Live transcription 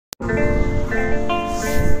Worthless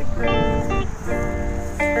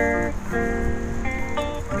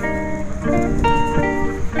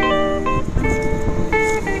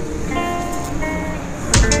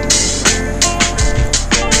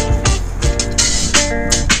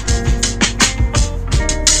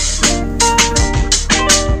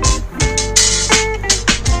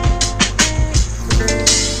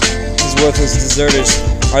deserters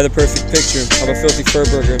are the perfect picture of a filthy fur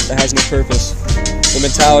burger that has no purpose. The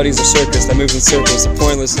mentality is a circus that moves in circles. The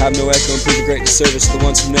pointless have no echo and prove a great disservice. To the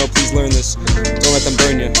ones who know, please learn this. Don't let them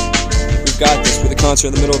burn you. We've got this with a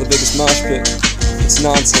concert in the middle of the biggest mosh pit. It's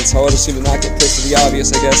nonsense, how others seem to not get pissed at the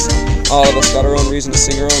obvious, I guess. All of us got our own reason to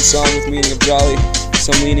sing our own song with meaning of jolly.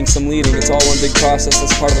 Some leaning, some leading. It's all one big process,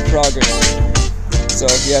 that's part of the progress. So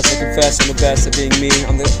yes, I confess I'm the best at being me.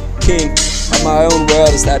 I'm the king of my own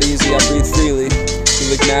world. It's that easy, I breathe freely. You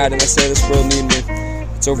look mad and I say this world need me.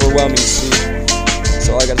 It's overwhelming, you see.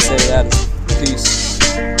 So all I gotta say to that is peace.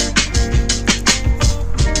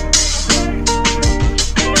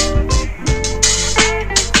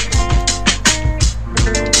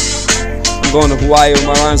 I'm going to Hawaii where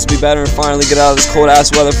my rhymes will be better and finally get out of this cold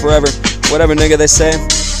ass weather forever. Whatever nigga they say.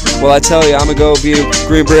 Well, I tell you, I'ma go be a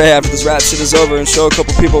Green Beret after this rap shit is over and show a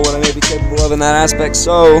couple people what I may be capable of in that aspect.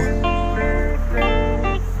 So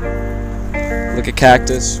look at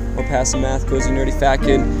Cactus, or pass the math quiz, you nerdy fat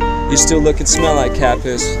kid. You still look and smell like cat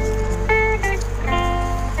piss.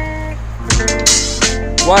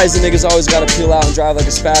 Why is the niggas always gotta peel out and drive like a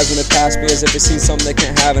spaz when they pass me as if they seen something they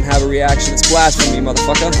can't have and have a reaction? It's blasphemy,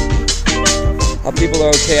 motherfucker. How people are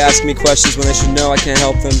okay asking me questions when they should know I can't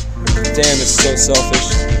help them. Damn, it's so selfish.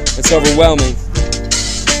 It's overwhelming.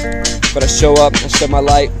 But I show up, I shed my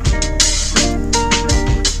light.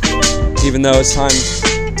 Even though it's time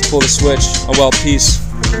to pull the switch. Oh well, peace.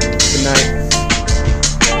 Good night.